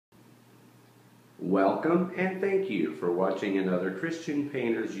Welcome and thank you for watching another Christian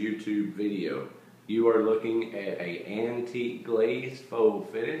Painter's YouTube video. You are looking at an antique glazed faux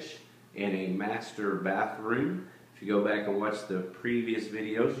finish in a master bathroom. If you go back and watch the previous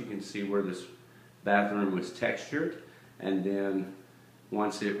videos, you can see where this bathroom was textured, and then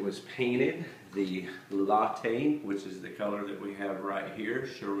once it was painted, the Latte, which is the color that we have right here,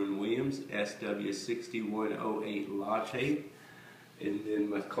 Sherwin SW6108 Latte, and then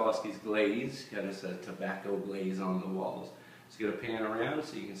McCloskey's glaze, got us a tobacco glaze on the walls. Just going to pan around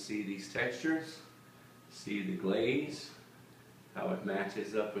so you can see these textures, see the glaze, how it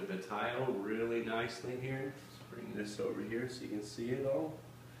matches up with the tile really nicely here. Let's bring this over here so you can see it all.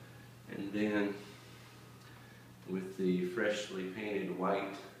 And then with the freshly painted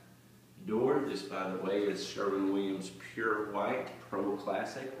white door, this by the way is Sherwin Pure White Pro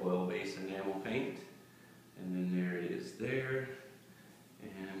Classic oil-based enamel paint. And then there it is there.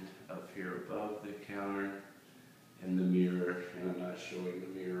 And up here above the counter and the mirror, and I'm not showing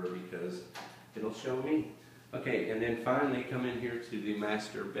the mirror because it'll show me. Okay, and then finally come in here to the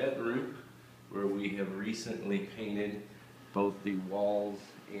master bedroom where we have recently painted both the walls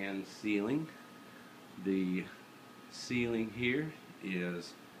and ceiling. The ceiling here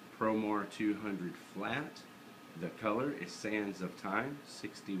is ProMar 200 flat. The color is Sands of Time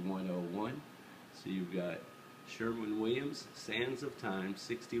 6101. So you've got Sherwin Sands of Time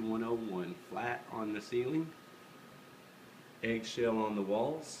 6101 flat on the ceiling, Eggshell on the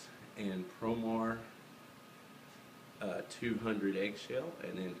walls, and ProMar 200 Eggshell,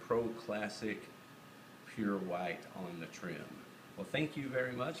 and then Pro Classic Pure White on the trim. Well, thank you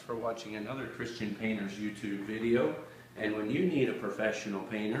very much for watching another Christian Painter's YouTube video. And when you need a professional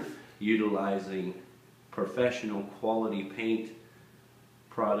painter utilizing professional quality paint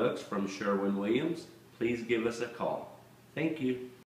products from Sherwin, please give us a call. Thank you.